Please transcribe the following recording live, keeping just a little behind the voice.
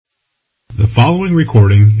The following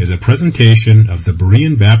recording is a presentation of the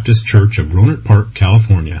Berean Baptist Church of Rohnert Park,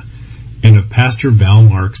 California, and of Pastor Val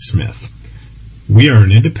Mark Smith. We are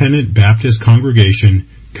an independent Baptist congregation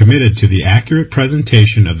committed to the accurate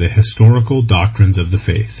presentation of the historical doctrines of the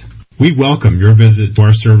faith. We welcome your visit to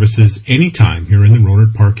our services anytime here in the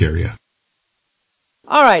Rohnert Park area.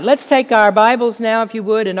 All right, let's take our Bibles now, if you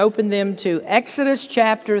would, and open them to Exodus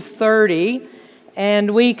chapter 30.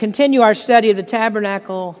 And we continue our study of the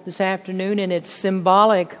tabernacle this afternoon in its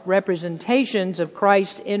symbolic representations of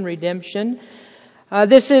Christ in redemption.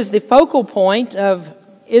 This is the focal point of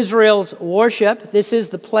Israel's worship. This is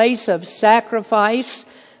the place of sacrifice.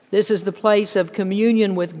 This is the place of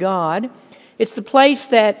communion with God. It's the place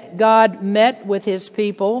that God met with His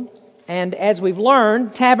people. And as we've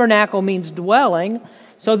learned, tabernacle means dwelling.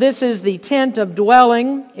 So this is the tent of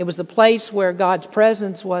dwelling. It was the place where God's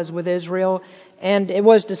presence was with Israel. And it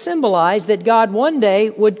was to symbolize that God one day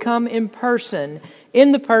would come in person,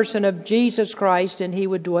 in the person of Jesus Christ, and He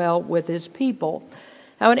would dwell with His people.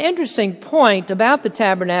 Now, an interesting point about the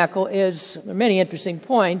tabernacle is, there are many interesting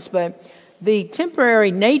points, but the temporary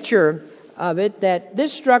nature of it, that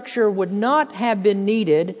this structure would not have been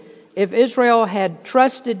needed if Israel had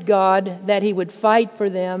trusted God that He would fight for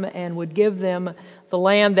them and would give them the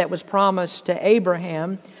land that was promised to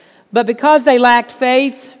Abraham. But because they lacked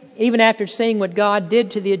faith, even after seeing what God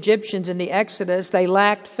did to the Egyptians in the Exodus, they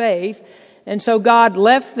lacked faith. And so God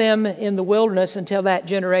left them in the wilderness until that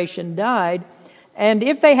generation died. And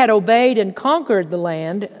if they had obeyed and conquered the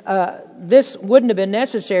land, this wouldn't have been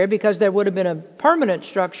necessary because there would have been a permanent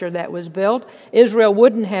structure that was built. Israel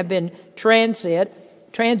wouldn't have been transient.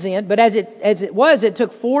 But as it was, it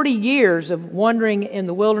took 40 years of wandering in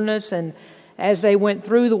the wilderness, and as they went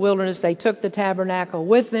through the wilderness, they took the tabernacle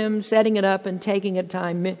with them, setting it up and taking it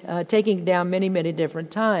down many, many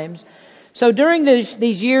different times. So during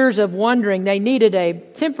these years of wandering, they needed a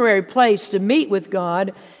temporary place to meet with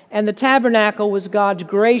God, and the tabernacle was God's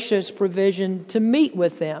gracious provision to meet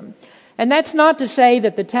with them. And that's not to say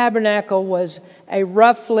that the tabernacle was a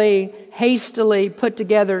roughly, hastily put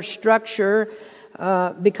together structure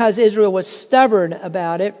because Israel was stubborn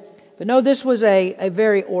about it. But no, this was a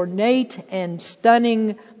very ornate and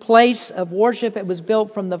stunning place of worship. It was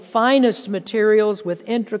built from the finest materials with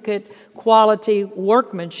intricate quality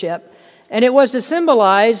workmanship. And it was to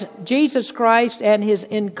symbolize Jesus Christ and His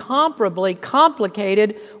incomparably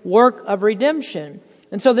complicated work of redemption.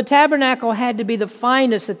 And so the tabernacle had to be the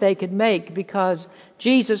finest that they could make because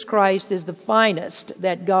Jesus Christ is the finest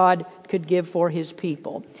that God could give for His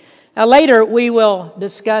people. Now later we will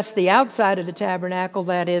discuss the outside of the tabernacle.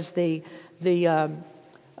 That is the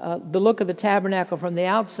look of the tabernacle from the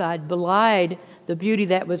outside belied the beauty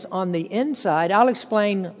that was on the inside. I'll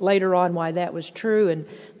explain later on why that was true, and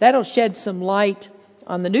that'll shed some light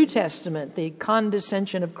on the New Testament, the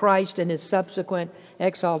condescension of Christ and His subsequent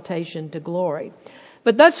exaltation to glory.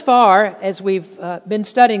 But thus far, as we've been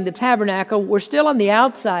studying the tabernacle, we're still on the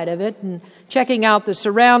outside of it and checking out the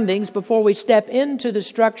surroundings before we step into the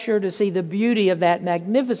structure to see the beauty of that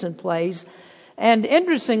magnificent place. And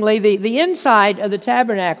interestingly, the inside of the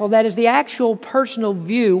tabernacle, that is the actual personal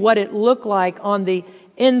view, what it looked like on the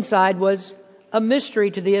inside, was a mystery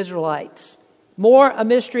to the Israelites. More a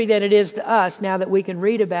mystery than it is to us now that we can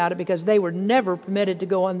read about it, because they were never permitted to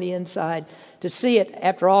go on the inside to see it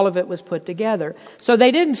after all of it was put together. So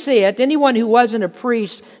they didn't see it. Anyone who wasn't a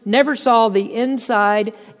priest never saw the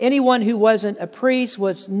inside. Anyone who wasn't a priest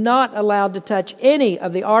was not allowed to touch any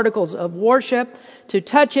of the articles of worship. To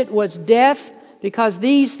touch it was death, because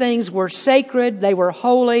these things were sacred, they were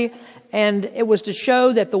holy, and it was to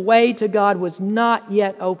show that the way to God was not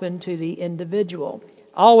yet open to the individual.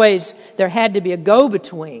 Always there had to be a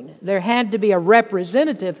go-between. There had to be a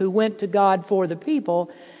representative who went to God for the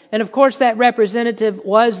people. And of course that representative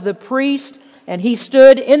was the priest, and he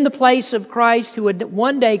stood in the place of Christ, who would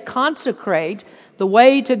one day consecrate the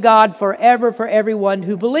way to God forever for everyone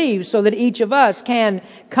who believes, so that each of us can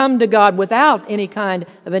come to God without any kind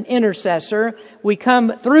of an intercessor. We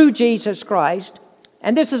come through Jesus Christ.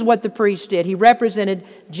 And this is what the priest did. He represented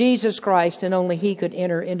Jesus Christ, and only He could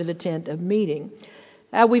enter into the tent of meeting.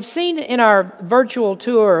 We've seen in our virtual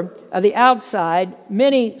tour of the outside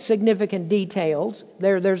many significant details.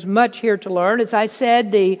 There's much here to learn. As I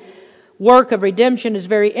said, the work of redemption is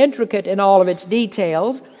very intricate in all of its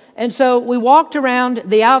details. And so we walked around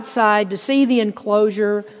the outside to see the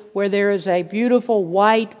enclosure where there is a beautiful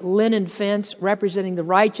white linen fence representing the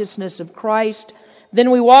righteousness of Christ.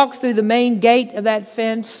 Then we walked through the main gate of that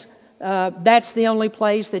fence. That's the only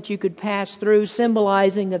place that you could pass through,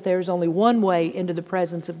 symbolizing that there's only one way into the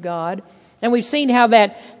presence of God. And we've seen how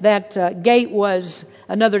that gate was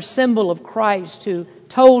another symbol of Christ, who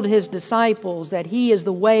told his disciples that he is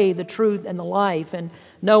the way, the truth, and the life, and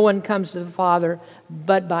no one comes to the Father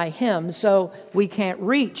but by him. So we can't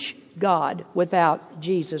reach God without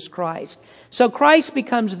Jesus Christ. So Christ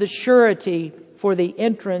becomes the surety for the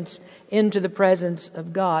entrance into the presence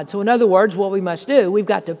of God. So in other words, what we must do, we've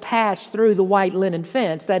got to pass through the white linen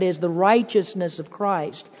fence, that is the righteousness of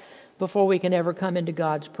Christ, before we can ever come into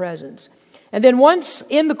God's presence. And then once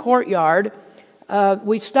in the courtyard,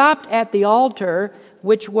 we stopped at the altar,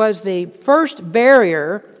 which was the first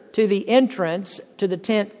barrier to the entrance to the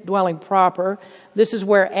tent dwelling proper. This is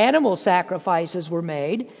where animal sacrifices were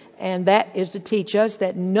made, and that is to teach us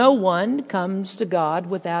that no one comes to God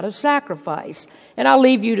without a sacrifice. And I'll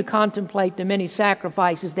leave you to contemplate the many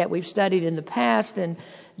sacrifices that we've studied in the past, and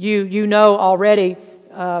you know already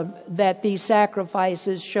that these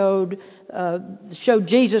sacrifices showed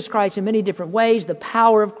Jesus Christ in many different ways, the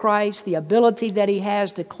power of Christ, the ability that he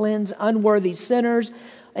has to cleanse unworthy sinners.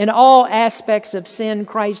 In all aspects of sin,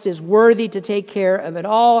 Christ is worthy to take care of it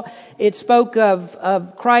all. It spoke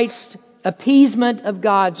of Christ's appeasement of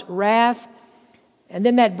God's wrath. And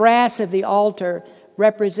then that brass of the altar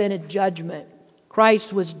represented judgment.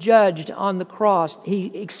 Christ was judged on the cross. He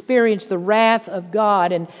experienced the wrath of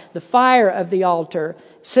God, and the fire of the altar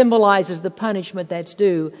symbolizes the punishment that's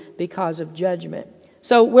due because of judgment.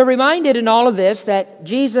 So we're reminded in all of this that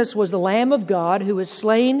Jesus was the Lamb of God who was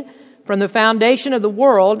slain from the foundation of the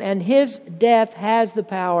world, and his death has the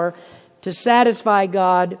power to satisfy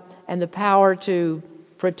God and the power to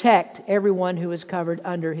protect everyone who is covered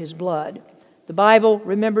under his blood. The Bible,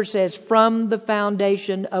 remember, says from the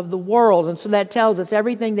foundation of the world. And so that tells us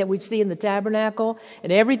everything that we see in the tabernacle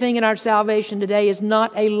and everything in our salvation today is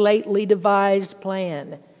not a lately devised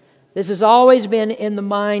plan. This has always been in the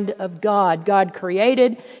mind of God. God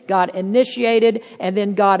created, God initiated, and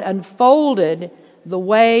then God unfolded the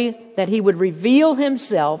way that he would reveal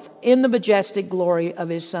himself in the majestic glory of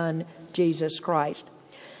his Son, Jesus Christ.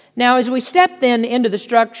 Now, as we step then into the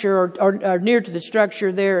structure or near to the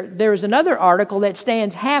structure, there is another article that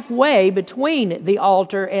stands halfway between the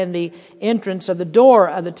altar and the entrance of the door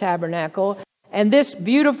of the tabernacle. And this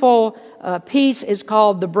beautiful piece is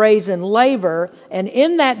called the brazen laver. And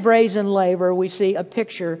in that brazen laver, we see a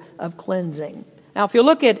picture of cleansing. Now, if you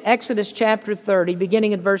look at Exodus chapter 30,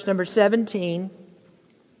 beginning at verse number 17,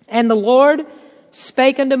 and the Lord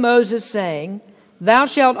spake unto Moses, saying, Thou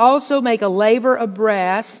shalt also make a laver of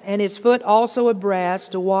brass, and its foot also of brass,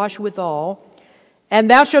 to wash withal. And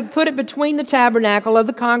thou shalt put it between the tabernacle of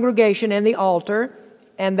the congregation and the altar,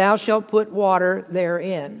 and thou shalt put water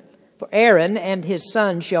therein. For Aaron and his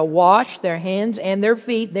sons shall wash their hands and their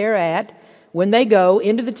feet thereat. When they go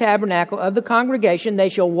into the tabernacle of the congregation, they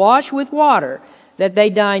shall wash with water, that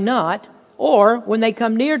they die not. Or when they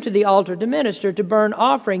come near to the altar to minister, to burn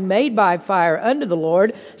offering made by fire unto the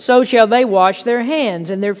Lord, so shall they wash their hands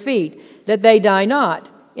and their feet, that they die not.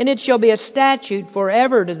 And it shall be a statute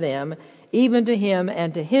forever to them, even to him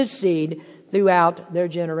and to his seed throughout their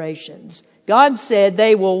generations. God said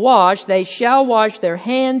they shall wash their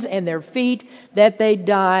hands and their feet, that they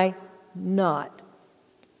die not.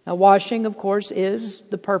 Now, washing, of course, is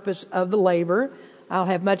the purpose of the laver. I'll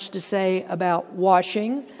have much to say about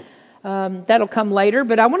washing. That'll come later,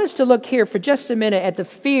 but I want us to look here for just a minute at the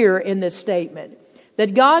fear in this statement.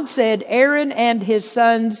 That God said Aaron and his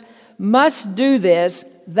sons must do this,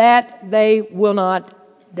 that they will not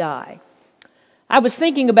die. I was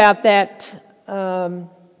thinking about that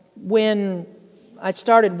when I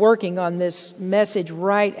started working on this message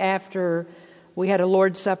right after we had a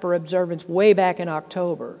Lord's Supper observance way back in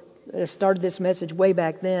October. I started this message way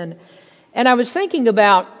back then. And I was thinking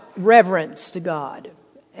about reverence to God.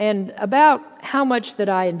 And about how much that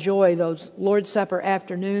I enjoy those Lord's Supper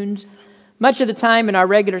afternoons. Much of the time in our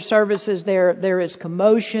regular services, there is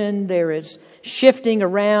commotion, there is shifting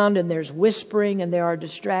around, and there's whispering, and there are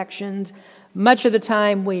distractions. Much of the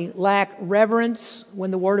time we lack reverence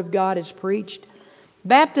when the Word of God is preached.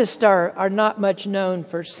 Baptists are not much known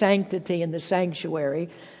for sanctity in the sanctuary.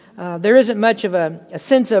 There isn't much of a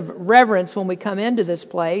sense of reverence when we come into this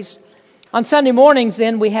place. On Sunday mornings,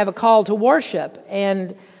 then, we have a call to worship,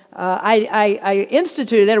 and I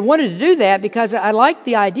instituted that. I wanted to do that because I like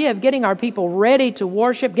the idea of getting our people ready to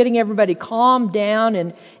worship, getting everybody calmed down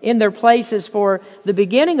and in their places for the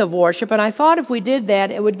beginning of worship. And I thought if we did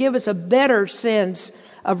that, it would give us a better sense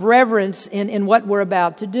of reverence in what we're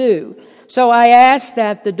about to do. So I asked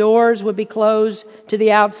that the doors would be closed to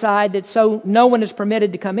the outside, that so no one is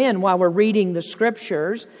permitted to come in while we're reading the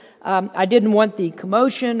Scriptures. I didn't want the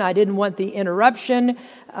commotion. I didn't want the interruption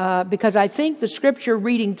because I think the Scripture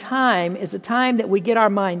reading time is a time that we get our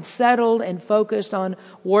minds settled and focused on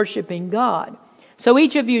worshiping God. So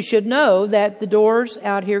each of you should know that the doors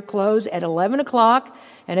out here close at 11 o'clock.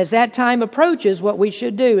 And as that time approaches, what we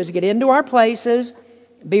should do is get into our places,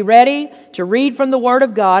 be ready to read from the Word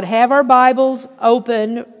of God, have our Bibles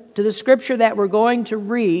open to the Scripture that we're going to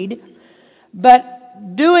read.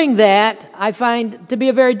 But doing that, I find to be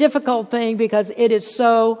a very difficult thing because it is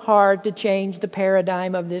so hard to change the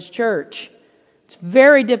paradigm of this church. It's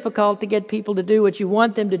very difficult to get people to do what you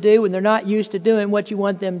want them to do when they're not used to doing what you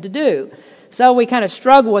want them to do. So we kind of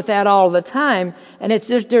struggle with that all the time. And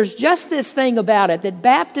there's just this thing about it that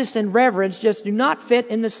Baptist and reverence just do not fit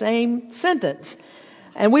in the same sentence.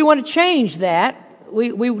 And we want to change that.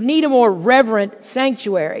 We need a more reverent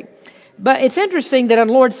sanctuary. But it's interesting that on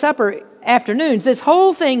Lord's Supper afternoons, this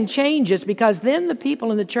whole thing changes because then the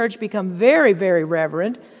people in the church become very, very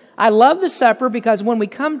reverent. I love the supper because when we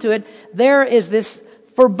come to it, there is this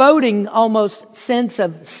foreboding almost sense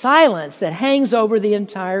of silence that hangs over the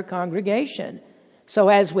entire congregation. So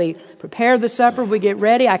as we prepare the supper, we get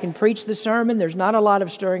ready. I can preach the sermon. There's not a lot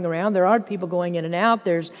of stirring around. There aren't people going in and out.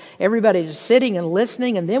 There's everybody just sitting and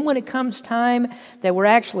listening. And then when it comes time that we're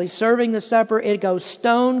actually serving the supper, it goes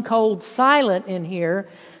stone cold silent in here.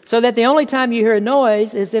 So that the only time you hear a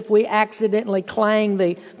noise is if we accidentally clang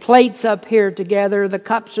the plates up here together, the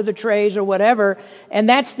cups or the trays or whatever, and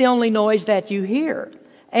that's the only noise that you hear.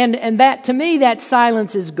 And that, to me, that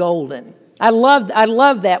silence is golden. I love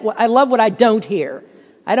that. I love what I don't hear.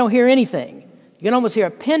 I don't hear anything. You can almost hear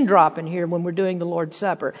a pin drop in here when we're doing the Lord's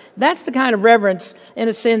Supper. That's the kind of reverence, in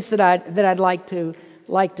a sense, that I'd like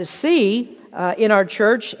to see in our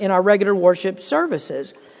church, in our regular worship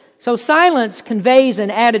services. So silence conveys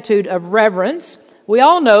an attitude of reverence. We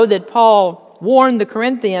all know that Paul warned the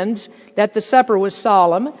Corinthians that the supper was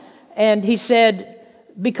solemn. And he said,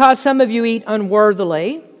 because some of you eat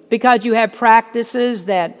unworthily, because you have practices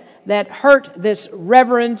that hurt this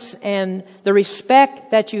reverence and the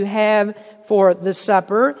respect that you have for the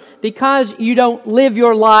supper, because you don't live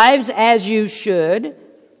your lives as you should.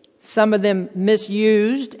 Some of them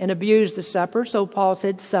misused and abused the supper. So Paul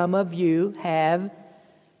said, some of you have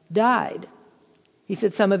died. He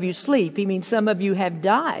said, some of you sleep. He means some of you have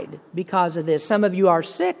died because of this. Some of you are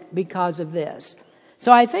sick because of this.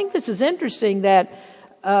 So I think this is interesting that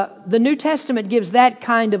the New Testament gives that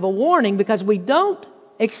kind of a warning because we don't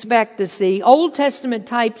expect to see Old Testament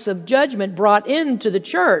types of judgment brought into the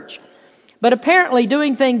church. But apparently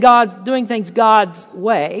doing things God's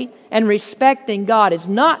way and respecting God is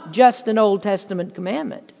not just an Old Testament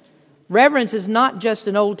commandment. Reverence is not just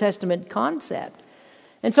an Old Testament concept.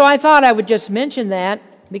 And so I thought I would just mention that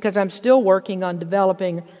because I'm still working on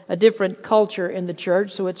developing a different culture in the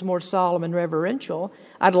church so it's more solemn and reverential.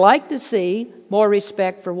 I'd like to see more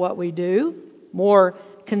respect for what we do, more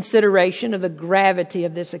consideration of the gravity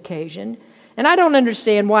of this occasion. And I don't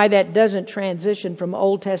understand why that doesn't transition from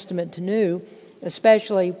Old Testament to New,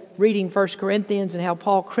 especially reading 1 Corinthians and how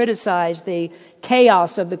Paul criticized the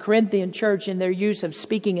chaos of the Corinthian church in their use of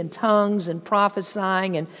speaking in tongues and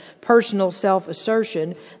prophesying and personal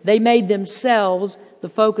self-assertion. They made themselves the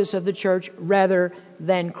focus of the church rather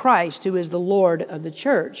than Christ, who is the Lord of the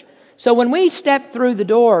church. So when we step through the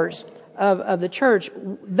doors of the church,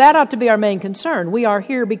 that ought to be our main concern. We are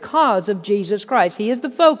here because of Jesus Christ. He is the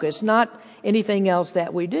focus, not anything else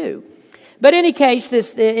that we do. But in any case,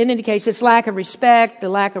 this lack of respect, the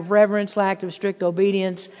lack of reverence, lack of strict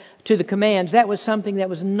obedience to the commands, that was something that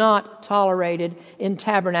was not tolerated in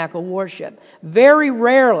tabernacle worship. Very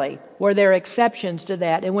rarely were there exceptions to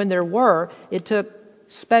that, and when there were, it took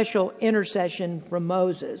special intercession from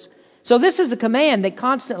Moses. So this is a command that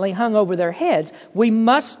constantly hung over their heads. We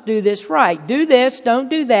must do this right. Do this, don't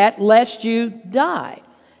do that, lest you die.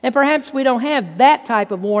 And perhaps we don't have that type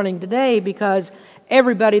of warning today because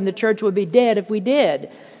everybody in the church would be dead if we did.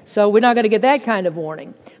 So we're not going to get that kind of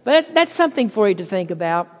warning. But that's something for you to think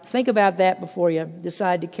about. Think about that before you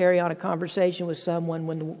decide to carry on a conversation with someone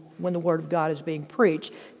when the Word of God is being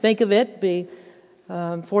preached. Think of it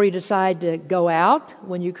before you decide to go out,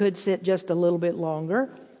 when you could sit just a little bit longer.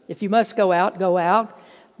 If you must go out, go out.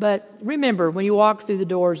 But remember, when you walk through the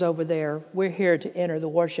doors over there, we're here to enter the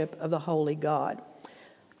worship of the Holy God.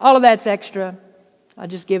 All of that's extra. I'll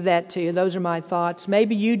just give that to you. Those are my thoughts.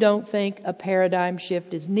 Maybe you don't think a paradigm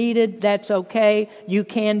shift is needed. That's okay. You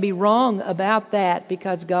can be wrong about that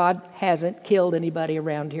because God hasn't killed anybody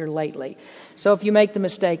around here lately. So if you make the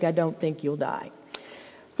mistake, I don't think you'll die.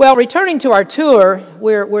 Well, returning to our tour,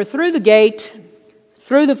 we're through the gate,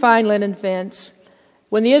 through the fine linen fence,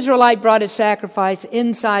 When the Israelite brought his sacrifice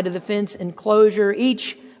inside of the fence enclosure,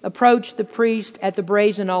 each approached the priest at the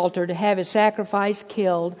brazen altar to have his sacrifice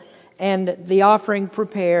killed and the offering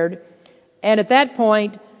prepared. And at that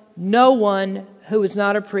point, no one who was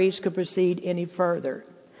not a priest could proceed any further.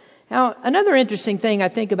 Now, another interesting thing I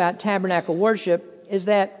think about tabernacle worship is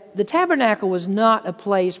that the tabernacle was not a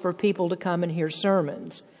place for people to come and hear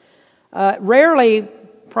sermons. Rarely,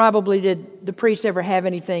 probably, did the priest ever have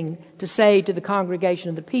anything to say to the congregation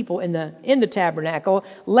of the people in the tabernacle.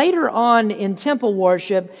 Later on in temple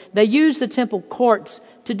worship, they used the temple courts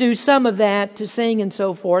to do some of that, to sing and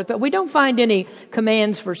so forth. But we don't find any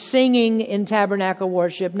commands for singing in tabernacle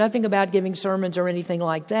worship, nothing about giving sermons or anything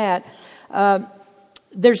like that.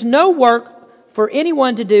 There's no work for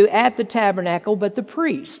anyone to do at the tabernacle but the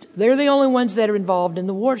priest. They're the only ones that are involved in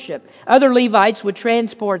the worship. Other Levites would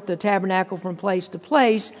transport the tabernacle from place to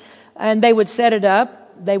place, and they would set it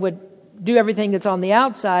up. They would do everything that's on the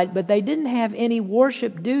outside, but they didn't have any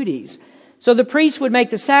worship duties. So the priest would make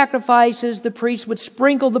the sacrifices, the priest would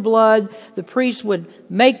sprinkle the blood, the priest would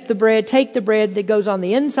make the bread, take the bread that goes on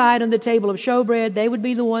the inside on the table of showbread. They would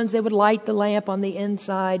be the ones that would light the lamp on the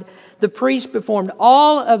inside. The priest performed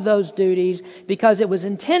all of those duties because it was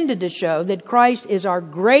intended to show that Christ is our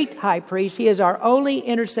great high priest. He is our only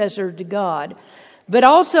intercessor to God. But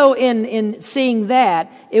also in seeing that,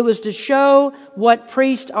 it was to show what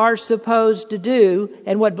priests are supposed to do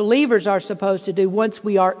and what believers are supposed to do once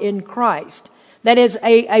we are in Christ. That is,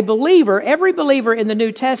 a believer, every believer in the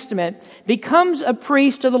New Testament becomes a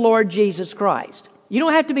priest to the Lord Jesus Christ. You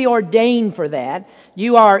don't have to be ordained for that.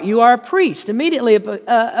 You are a priest. Immediately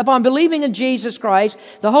upon believing in Jesus Christ,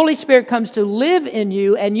 the Holy Spirit comes to live in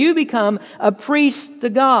you and you become a priest to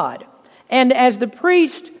God. And as the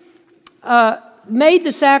priest made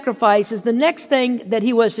the sacrifices, the next thing that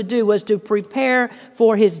he was to do was to prepare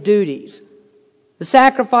for his duties. The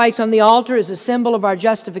sacrifice on the altar is a symbol of our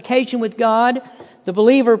justification with God. The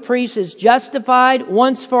believer priest is justified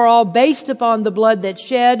once for all based upon the blood that's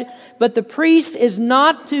shed, but the priest is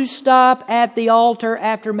not to stop at the altar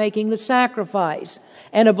after making the sacrifice.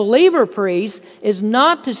 And a believer priest is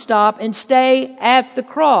not to stop and stay at the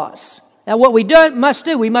cross. Now what we must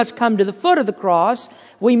do, we must come to the foot of the cross.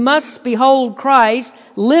 We must behold Christ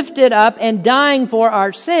lifted up and dying for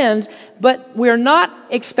our sins, but we're not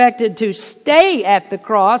expected to stay at the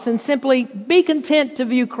cross and simply be content to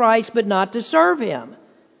view Christ but not to serve Him.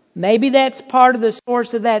 Maybe that's part of the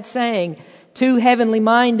source of that saying, too heavenly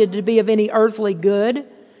minded to be of any earthly good.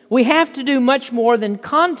 We have to do much more than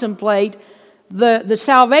contemplate the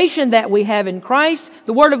salvation that we have in Christ.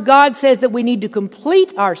 The Word of God says that we need to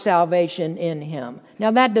complete our salvation in Him.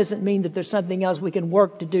 Now that doesn't mean that there's something else we can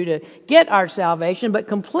work to do to get our salvation, but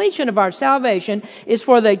completion of our salvation is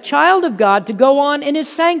for the child of God to go on in his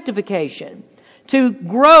sanctification, to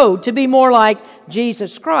grow, to be more like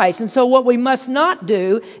Jesus Christ. And so what we must not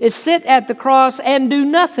do is sit at the cross and do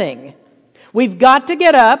nothing. We've got to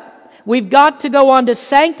get up. We've got to go on to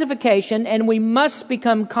sanctification, and we must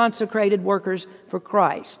become consecrated workers for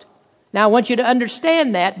Christ. Now, I want you to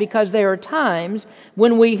understand that because there are times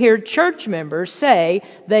when we hear church members say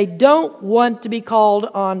they don't want to be called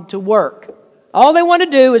on to work. All they want to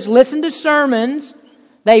do is listen to sermons.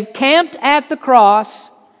 They've camped at the cross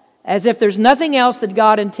as if there's nothing else that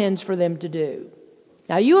God intends for them to do.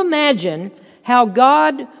 Now, you imagine how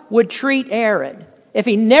God would treat Aaron if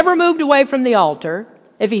he never moved away from the altar.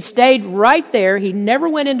 If he stayed right there, he never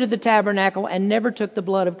went into the tabernacle and never took the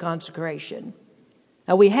blood of consecration.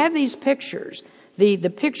 Now we have these pictures, the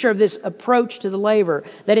picture of this approach to the laver,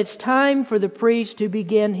 that it's time for the priest to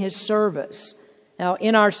begin his service. Now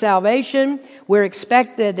in our salvation, we're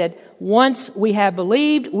expected that once we have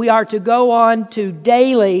believed, we are to go on to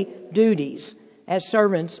daily duties as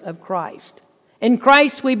servants of Christ. In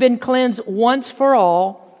Christ we've been cleansed once for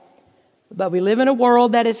all, but we live in a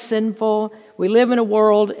world that is sinful. We live in a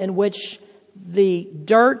world in which the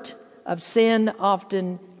dirt of sin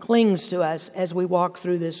often clings to us as we walk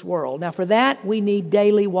through this world. Now for that, we need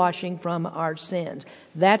daily washing from our sins.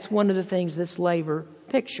 That's one of the things this laver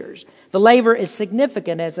pictures. The laver is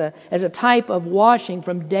significant as a type of washing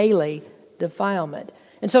from daily defilement.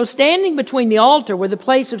 And so standing between the altar where the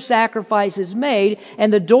place of sacrifice is made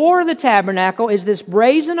and the door of the tabernacle is this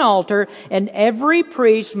brazen altar, and every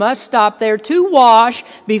priest must stop there to wash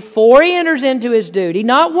before he enters into his duty,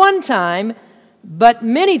 not one time, but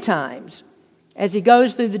many times as he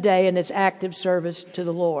goes through the day in its active service to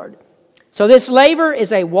the Lord. So this laver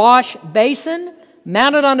is a wash basin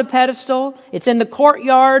mounted on a pedestal. It's in the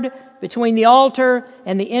courtyard between the altar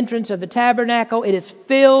and the entrance of the tabernacle. It is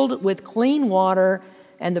filled with clean water.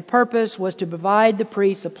 and the purpose was to provide the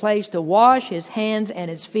priest a place to wash his hands and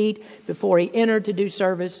his feet before he entered to do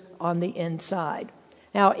service on the inside.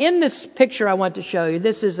 Now, in this picture I want to show you,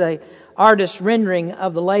 this is an artist's rendering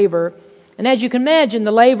of the laver. And as you can imagine,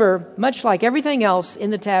 the laver, much like everything else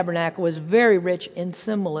in the tabernacle, is very rich in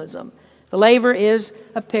symbolism. The laver is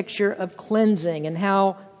a picture of cleansing and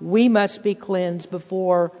how we must be cleansed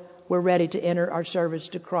before we're ready to enter our service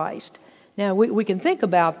to Christ. Now, we can think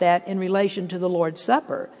about that in relation to the Lord's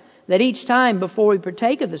Supper, that each time before we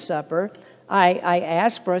partake of the supper, I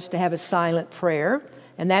ask for us to have a silent prayer,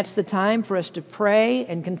 and that's the time for us to pray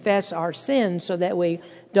and confess our sins so that we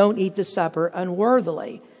don't eat the supper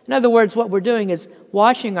unworthily. In other words, what we're doing is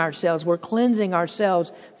washing ourselves. We're cleansing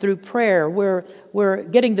ourselves through prayer. We're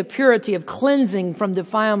getting the purity of cleansing from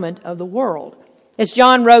defilement of the world. As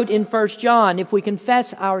John wrote in 1 John, if we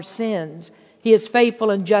confess our sins, He is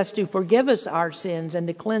faithful and just to forgive us our sins and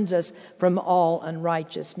to cleanse us from all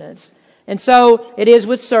unrighteousness. And so it is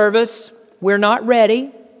with service. We're not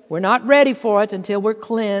ready. We're not ready for it until we're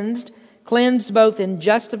cleansed both in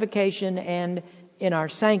justification and in our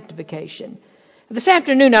sanctification. This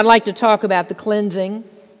afternoon, I'd like to talk about the cleansing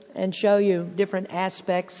and show you different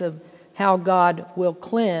aspects of how God will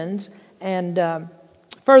cleanse and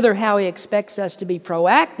further how He expects us to be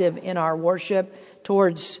proactive in our worship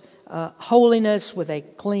towards holiness with a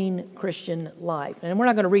clean Christian life. And we're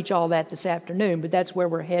not going to reach all that this afternoon, but that's where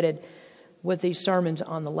we're headed with these sermons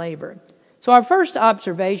on the laver. So our first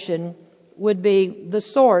observation would be the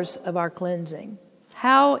source of our cleansing.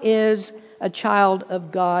 How is a child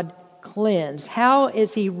of God cleansed? How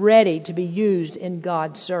is he ready to be used in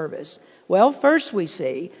God's service? Well, first we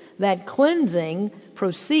see that cleansing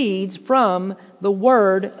proceeds from the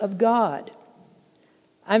Word of God.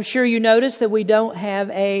 I'm sure you notice that we don't have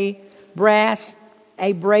a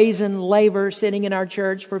brazen laver sitting in our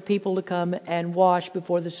church for people to come and wash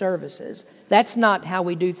before the services. That's not how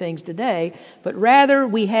we do things today, but rather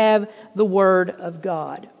we have the Word of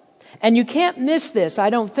God. And you can't miss this, I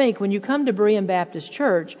don't think, when you come to Berean Baptist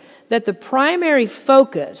Church, that the primary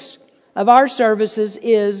focus of our services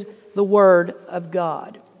is the Word of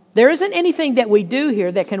God. There isn't anything that we do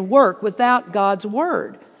here that can work without God's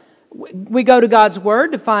Word. We go to God's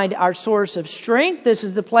Word to find our source of strength. This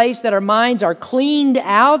is the place that our minds are cleaned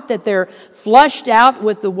out, that they're flushed out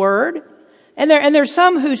with the Word. And there's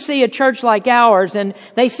some who see a church like ours and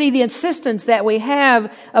they see the insistence that we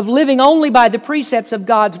have of living only by the precepts of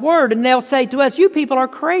God's Word, and they'll say to us, "You people are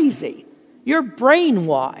crazy. You're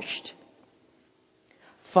brainwashed."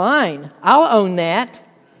 Fine, I'll own that.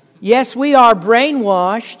 Yes, we are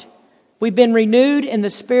brainwashed. We've been renewed in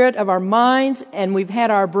the spirit of our minds, and we've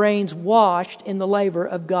had our brains washed in the laver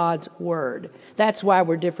of God's Word. That's why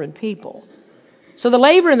we're different people. So the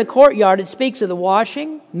laver in the courtyard, it speaks of the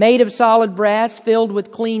washing, made of solid brass, filled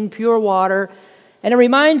with clean, pure water. And it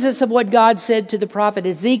reminds us of what God said to the prophet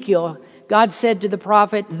Ezekiel. God said to the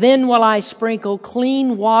prophet, "Then will I sprinkle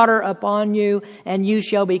clean water upon you, and you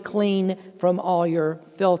shall be clean from all your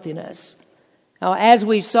filthiness." Now, as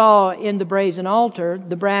we saw in the brazen altar,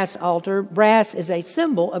 the brass altar, brass is a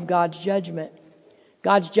symbol of God's judgment.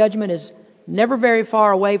 God's judgment is never very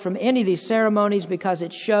far away from any of these ceremonies because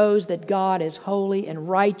it shows that God is holy and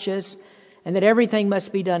righteous and that everything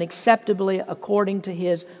must be done acceptably according to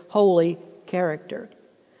His holy character.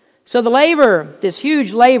 So the laver, this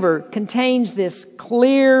huge laver, contains this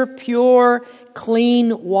clear, pure,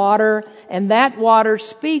 clean water, and that water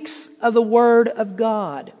speaks of the Word of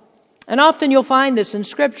God. And often you'll find this in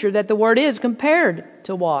Scripture that the Word is compared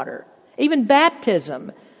to water. Even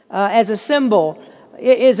baptism as a symbol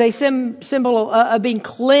is a symbol of being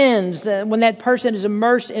cleansed when that person is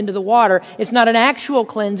immersed into the water. It's not an actual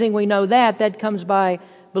cleansing, we know that. That comes by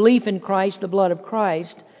belief in Christ, the blood of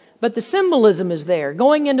Christ. But the symbolism is there.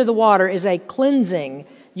 Going into the water is a cleansing,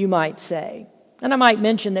 you might say. And I might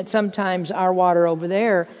mention that sometimes our water over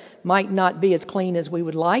there might not be as clean as we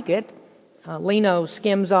would like it. Lino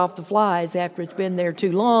skims off the flies after it's been there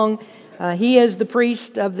too long. He is the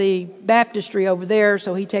priest of the baptistry over there,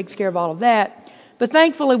 so he takes care of all of that. But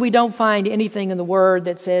thankfully, we don't find anything in the Word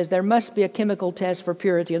that says there must be a chemical test for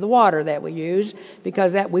purity of the water that we use,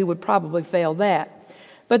 because that we would probably fail that.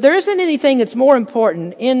 But there isn't anything that's more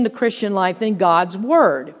important in the Christian life than God's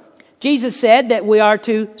Word. Jesus said that we are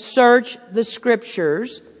to search the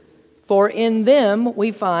Scriptures, for in them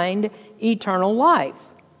we find eternal life.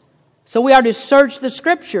 So we are to search the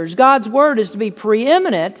Scriptures. God's Word is to be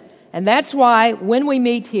preeminent, and that's why when we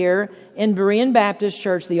meet here in Berean Baptist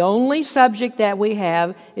Church, the only subject that we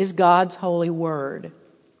have is God's holy Word.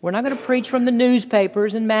 We're not going to preach from the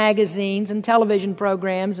newspapers and magazines and television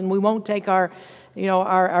programs, and we won't take our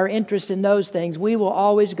our interest in those things, we will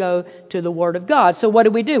always go to the Word of God. So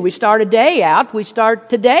what do? We start today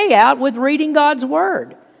out with reading God's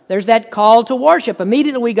Word. There's that call to worship.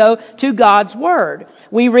 Immediately we go to God's Word.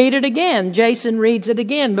 We read it again. Jason reads it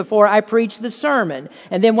again before I preach the sermon.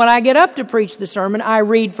 And then when I get up to preach the sermon, I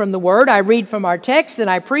read from the Word. I read from our text and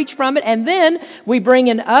I preach from it. And then we bring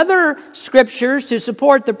in other scriptures to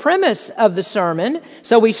support the premise of the sermon.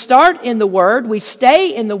 So we start in the Word, we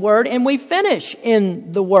stay in the Word, and we finish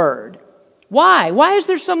in the Word. Why? Why is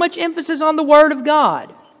there so much emphasis on the Word of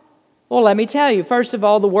God? Well, let me tell you. First of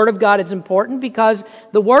all, the Word of God is important because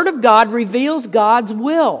the Word of God reveals God's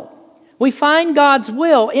will. We find God's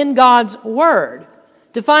will in God's Word.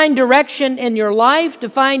 To find direction in your life, to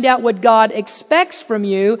find out what God expects from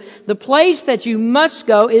you, the place that you must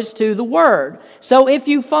go is to the Word. So if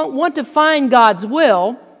you want to find God's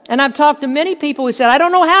will, and I've talked to many people who said, I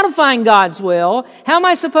don't know how to find God's will. How am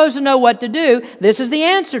I supposed to know what to do? This is the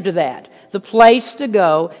answer to that. The place to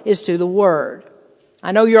go is to the Word.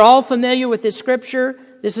 I know you're all familiar with this scripture.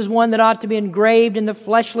 This is one that ought to be engraved in the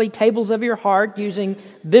fleshly tables of your heart using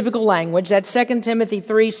biblical language. That's 2 Timothy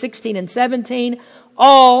 3:16 and 17.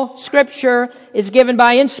 All scripture is given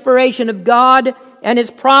by inspiration of God and is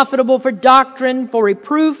profitable for doctrine, for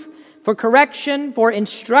reproof, for correction, for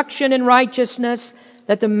instruction in righteousness,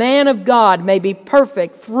 that the man of God may be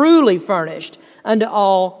perfect, truly furnished unto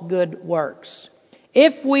all good works.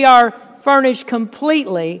 If we are furnished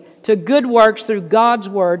completely to good works through God's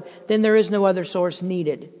Word, then there is no other source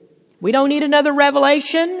needed. We don't need another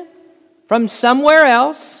revelation from somewhere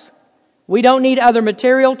else. We don't need other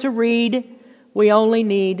material to read. We only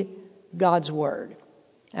need God's Word.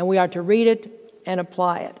 And we are to read it and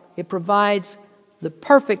apply it. It provides the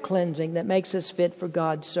perfect cleansing that makes us fit for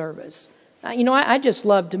God's service. I just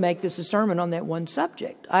love to make this a sermon on that one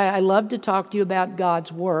subject. I love to talk to you about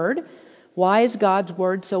God's Word. Why is God's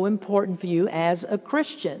Word so important for you as a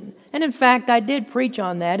Christian? And in fact, I did preach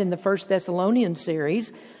on that in the 1 Thessalonians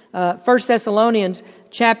series. 1 Thessalonians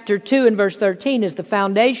chapter 2 and verse 13 is the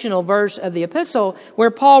foundational verse of the epistle, where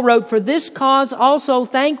Paul wrote, For this cause also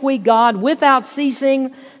thank we God without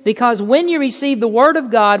ceasing, because when you received the word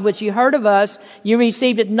of God, which you heard of us, you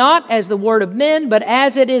received it not as the word of men, but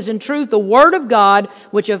as it is in truth the word of God,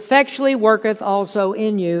 which effectually worketh also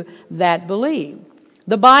in you that believe.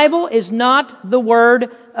 The Bible is not the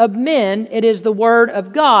word of men, it is the word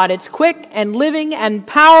of God. It's quick and living and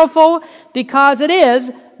powerful because it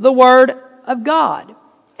is the word of God.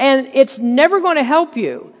 And it's never going to help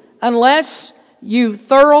you unless you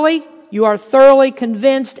are thoroughly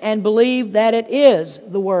convinced and believe that it is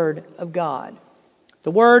the word of God.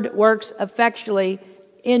 The word works effectually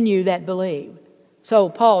in you that believe. So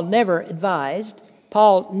Paul never advised,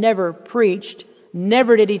 Paul never preached,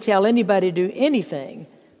 never did he tell anybody to do anything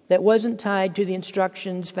that wasn't tied to the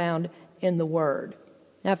instructions found in the Word.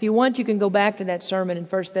 Now, if you want, you can go back to that sermon in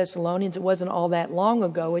 1 Thessalonians. It wasn't all that long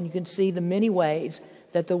ago, and you can see the many ways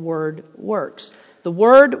that the Word works. The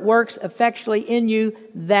Word works effectually in you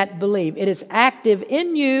that believe. It is active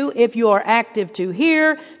in you if you are active to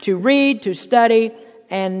hear, to read, to study,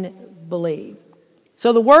 and believe.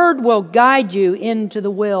 So the Word will guide you into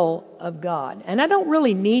the will of God. And I don't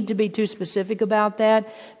really need to be too specific about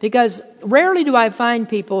that, because rarely do I find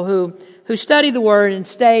people who study the Word and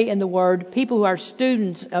stay in the Word, people who are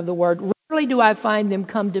students of the Word. Rarely do I find them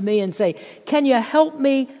come to me and say, can you help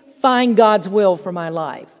me find God's will for my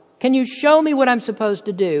life? Can you show me what I'm supposed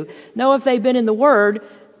to do? No, if they've been in the Word,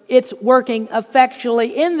 it's working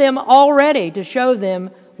effectually in them already to show them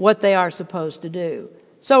what they are supposed to do.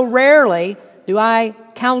 So rarely do I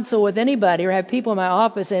counsel with anybody or have people in my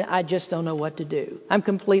office saying, I just don't know what to do. I'm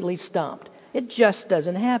completely stumped. It just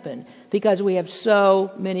doesn't happen because we have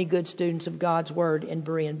so many good students of God's Word in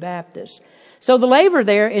Berean Baptist. So the labor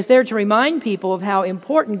there is there to remind people of how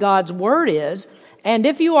important God's Word is. And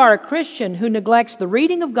if you are a Christian who neglects the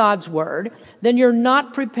reading of God's Word, then you're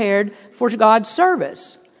not prepared for God's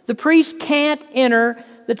service. The priest can't enter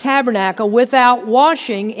the tabernacle without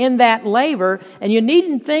washing in that laver, and you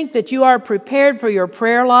needn't think that you are prepared for your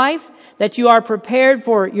prayer life, that you are prepared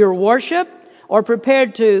for your worship, or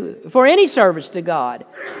prepared for any service to God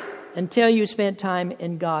until you spent time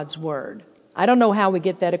in God's Word. I don't know how we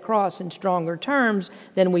get that across in stronger terms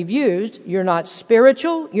than we've used. You're not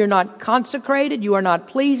spiritual, you're not consecrated, you are not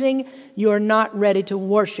pleasing, you are not ready to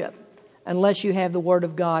worship unless you have the Word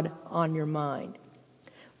of God on your mind.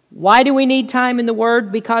 Why do we need time in the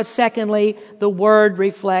Word? Because secondly, the Word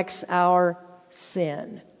reflects our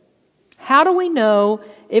sin. How do we know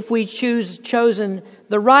if we chosen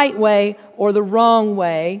the right way or the wrong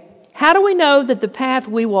way? How do we know that the path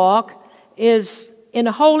we walk is in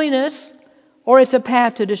holiness or it's a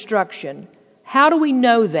path to destruction. How do we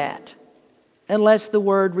know that? Unless the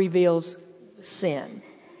Word reveals sin.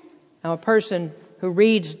 Now, a person who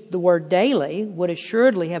reads the Word daily would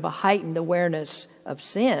assuredly have a heightened awareness of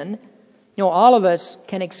sin. You know, all of us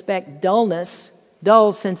can expect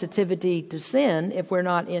dull sensitivity to sin if we're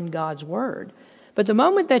not in God's Word. But the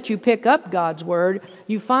moment that you pick up God's Word,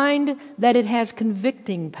 you find that it has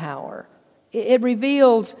convicting power. It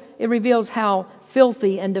reveals how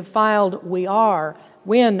filthy and defiled we are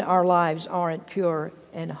when our lives aren't pure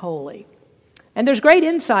and holy. And there's great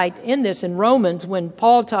insight in this in Romans when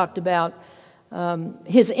Paul talked about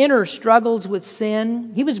his inner struggles with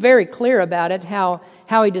sin. He was very clear about it, how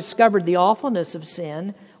he discovered the awfulness of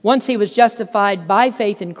sin. Once he was justified by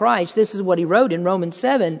faith in Christ, this is what he wrote in Romans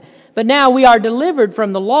 7. But now we are delivered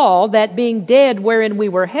from the law, that being dead wherein we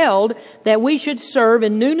were held, that we should serve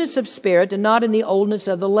in newness of spirit and not in the oldness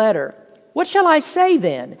of the letter. What shall I say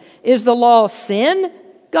then? Is the law sin?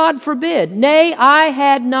 God forbid. Nay, I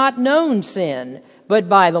had not known sin, but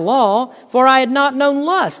by the law, for I had not known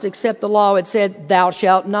lust, except the law had said, thou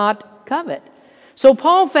shalt not covet. So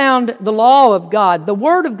Paul found the law of God, the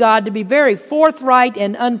Word of God, to be very forthright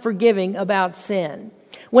and unforgiving about sin.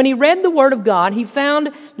 When he read the Word of God, he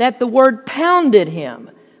found that the Word pounded him.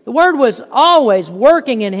 The Word was always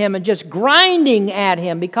working in him and just grinding at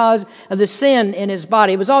him because of the sin in his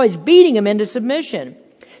body. It was always beating him into submission.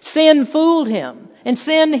 Sin fooled him. And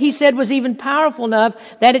sin, he said, was even powerful enough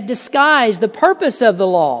that it disguised the purpose of the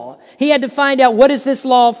law. He had to find out, what is this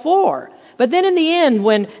law for? But then in the end,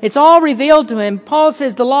 when it's all revealed to him, Paul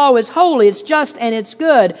says the law is holy, it's just, and it's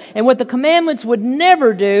good. And what the commandments would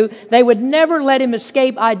never do, they would never let him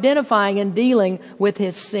escape identifying and dealing with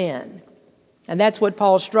his sin. And that's what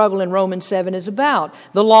Paul's struggle in Romans 7 is about.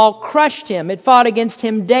 The law crushed him. It fought against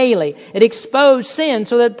him daily. It exposed sin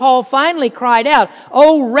so that Paul finally cried out,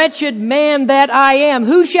 "O wretched man that I am,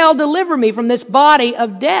 who shall deliver me from this body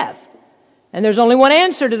of death?" And there's only one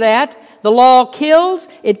answer to that. The law kills.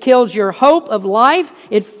 It kills your hope of life.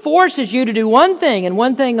 It forces you to do one thing and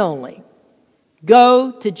one thing only.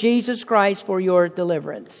 Go to Jesus Christ for your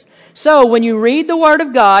deliverance. So when you read the Word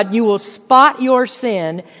of God, you will spot your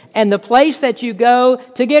sin, and the place that you go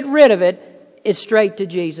to get rid of it is straight to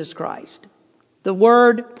Jesus Christ. The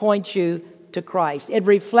Word points you to Christ. It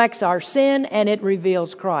reflects our sin and it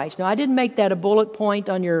reveals Christ. Now, I didn't make that a bullet point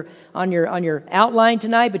on your outline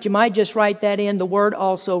tonight, but you might just write that in. The Word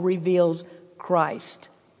also reveals Christ.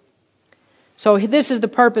 So this is the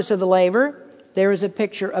purpose of the laver. There is a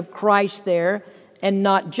picture of Christ there, and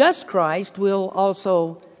not just Christ. We'll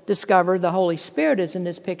also discover the Holy Spirit is in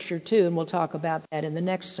this picture too, and we'll talk about that in the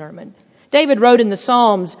next sermon. David wrote in the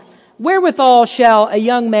Psalms, "Wherewithal shall a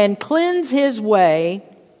young man cleanse his way?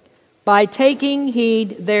 By taking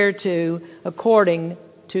heed thereto, according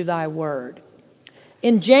to thy word."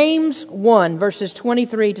 In James 1, verses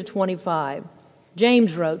 23 to 25,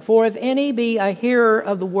 James wrote, "For if any be a hearer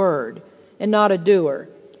of the word, and not a doer,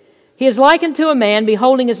 he is likened to a man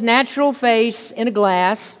beholding his natural face in a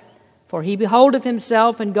glass. For he beholdeth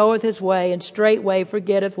himself, and goeth his way, and straightway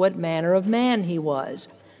forgetteth what manner of man he was.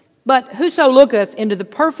 But whoso looketh into the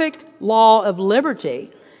perfect law of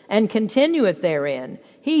liberty, and continueth therein,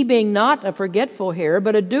 he being not a forgetful hearer,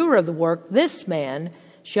 but a doer of the work, this man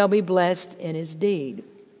shall be blessed in his deed."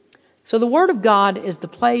 So the Word of God is the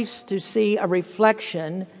place to see a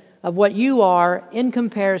reflection of what you are in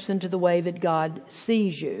comparison to the way that God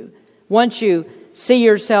sees you. Once you see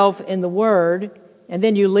yourself in the Word, and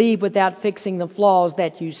then you leave without fixing the flaws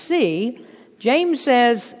that you see, James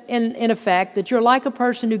says, in effect, that you're like a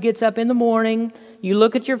person who gets up in the morning, you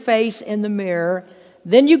look at your face in the mirror,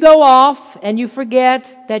 then you go off and you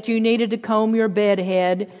forget that you needed to comb your bed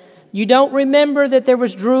head. You don't remember that there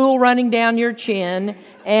was drool running down your chin,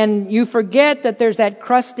 and you forget that there's that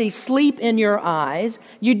crusty sleep in your eyes.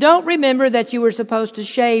 You don't remember that you were supposed to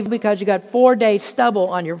shave because you got 4 days stubble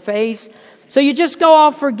on your face. So you just go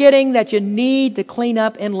off forgetting that you need to clean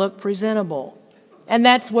up and look presentable. And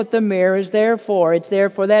that's what the mirror is there for. It's there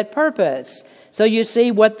for that purpose. So you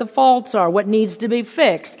see what the faults are, what needs to be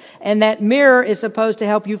fixed. And that mirror is supposed to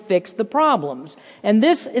help you fix the problems. And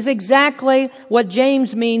this is exactly what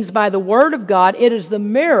James means by the Word of God. It is the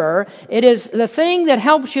mirror. It is the thing that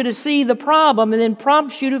helps you to see the problem and then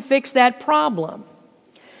prompts you to fix that problem.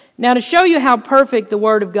 Now, to show you how perfect the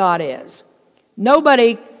Word of God is,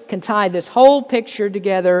 nobody can tie this whole picture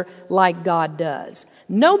together like God does.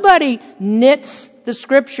 Nobody knits the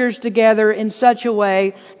Scriptures together in such a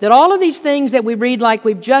way that all of these things that we read, like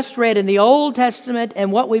we've just read in the Old Testament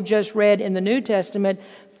and what we've just read in the New Testament,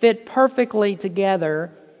 fit perfectly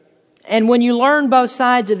together And when you learn both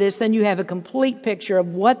sides of this, then you have a complete picture of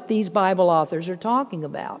what these Bible authors are talking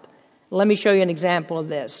about. Let me show you an example of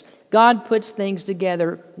this. God puts things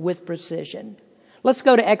together with precision. Let's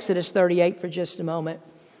go to Exodus 38 for just a moment.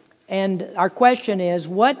 And our question is,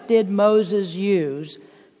 what did Moses use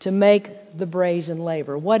to make the brazen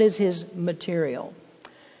laver? What is his material?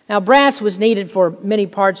 Now, brass was needed for many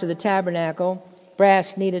parts of the tabernacle.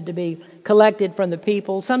 Brass needed to be collected from the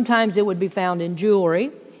people. Sometimes it would be found in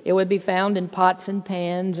jewelry. It would be found in pots and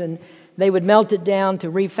pans, and they would melt it down to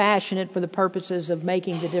refashion it for the purposes of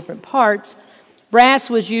making the different parts. Brass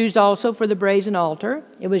was used also for the brazen altar.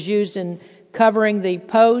 It was used in covering the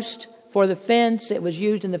post for the fence. It was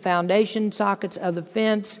used in the foundation sockets of the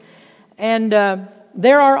fence. And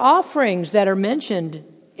there are offerings that are mentioned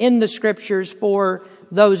in the Scriptures for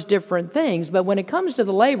those different things. But when it comes to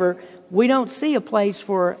the laver, we don't see a place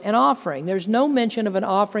for an offering. There's no mention of an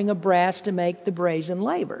offering of brass to make the brazen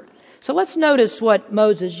laver. So let's notice what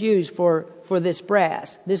Moses used for this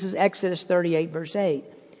brass. This is Exodus 38, verse 8.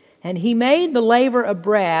 And he made the laver of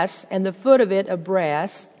brass and the foot of it of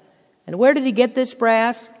brass. And where did he get this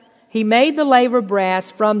brass? He made the laver of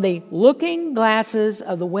brass from the looking glasses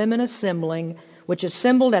of the women assembling, which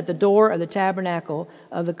assembled at the door of the tabernacle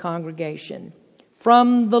of the congregation.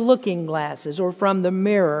 From the looking glasses, or from the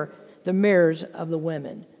mirrors of the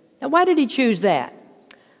women. Now, why did he choose that?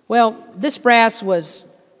 Well, this brass was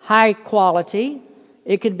high quality.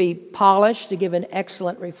 It could be polished to give an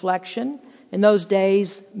excellent reflection. In those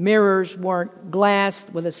days, mirrors weren't glass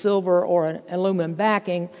with a silver or an aluminum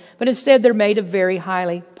backing, but instead they're made of very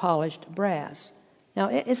highly polished brass. Now,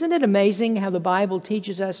 isn't it amazing how the Bible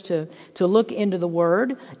teaches us to look into the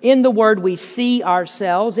Word? In the Word we see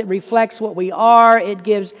ourselves. It reflects what we are. It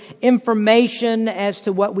gives information as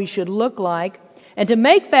to what we should look like. And to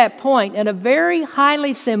make that point in a very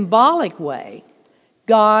highly symbolic way,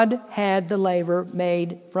 God had the laver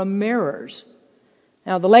made from mirrors.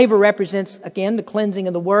 Now, the laver represents, again, the cleansing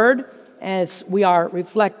of the Word as we are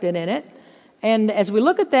reflected in it. And as we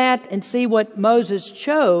look at that and see what Moses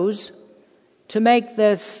chose to make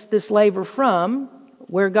this laver from,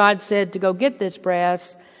 where God said to go get this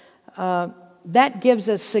brass, that gives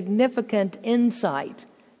us significant insight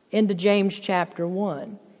into James chapter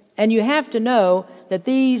 1. And you have to know that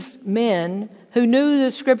these men who knew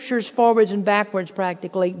the Scriptures forwards and backwards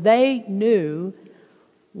practically, they knew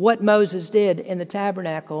what Moses did in the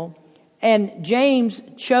tabernacle. And James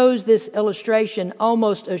chose this illustration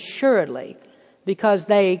almost assuredly because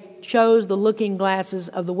they chose the looking glasses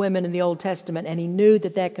of the women in the Old Testament, and he knew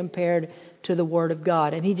that compared to the Word of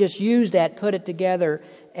God. And he just used that, put it together,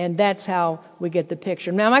 and that's how we get the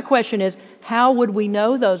picture. Now, my question is, how would we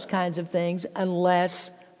know those kinds of things unless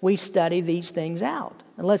we study these things out?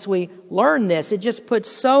 Unless we learn this? It just puts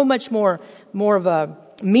so much more of a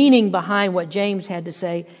meaning behind what James had to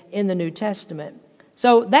say in the New Testament.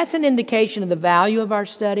 So that's an indication of the value of our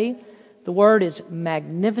study. The Word is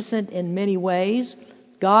magnificent in many ways.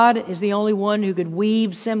 God is the only one who could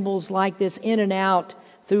weave symbols like this in and out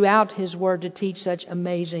throughout His Word to teach such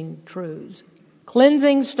amazing truths.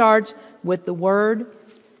 Cleansing starts with the Word.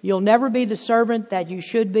 You'll never be the servant that you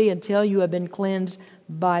should be until you have been cleansed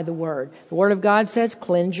by the Word. The Word of God says,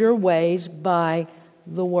 cleanse your ways by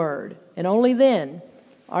the Word. And only then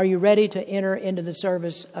are you ready to enter into the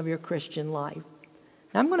service of your Christian life.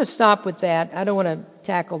 Now, I'm going to stop with that. I don't want to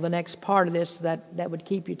tackle the next part of this. That would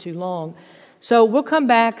keep you too long. So we'll come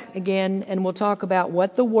back again and we'll talk about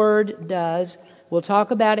what the Word does. We'll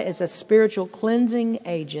talk about it as a spiritual cleansing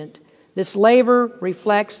agent. This laver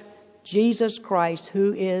reflects Jesus Christ,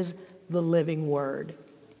 who is the living Word.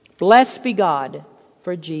 Blessed be God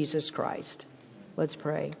for Jesus Christ. Let's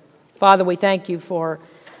pray. Father, we thank you for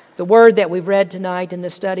the Word that we've read tonight and the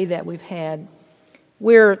study that we've had.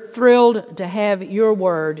 We're thrilled to have your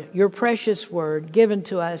Word, your precious Word, given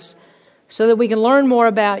to us so that we can learn more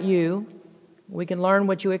about you. We can learn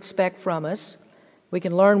what you expect from us. We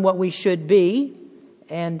can learn what we should be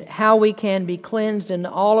and how we can be cleansed in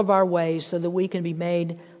all of our ways so that we can be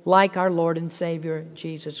made like our Lord and Savior,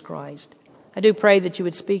 Jesus Christ. I do pray that you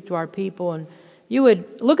would speak to our people and you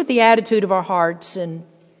would look at the attitude of our hearts and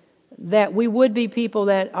that we would be people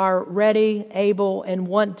that are ready, able, and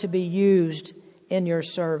want to be used in your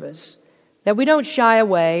service. That we don't shy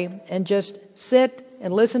away and just sit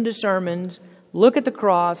and listen to sermons, look at the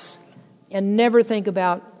cross, and never think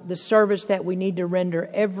about the service that we need to render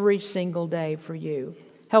every single day for you.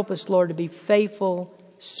 Help us, Lord, to be faithful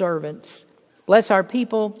servants. Bless our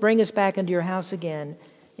people. Bring us back into your house again.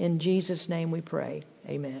 In Jesus' name we pray.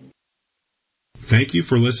 Amen. Thank you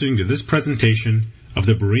for listening to this presentation of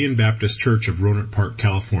the Berean Baptist Church of Rohnert Park,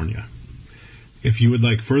 California. If you would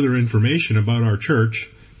like further information about our church,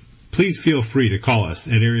 please feel free to call us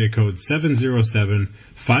at area code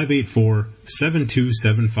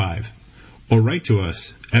 707-584-7275 or write to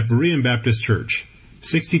us at Berean Baptist Church,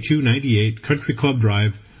 6298 Country Club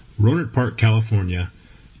Drive, Rohnert Park, California,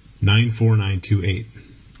 94928.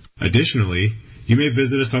 Additionally, you may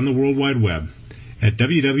visit us on the World Wide Web at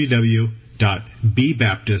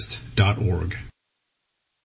www.bbaptist.org.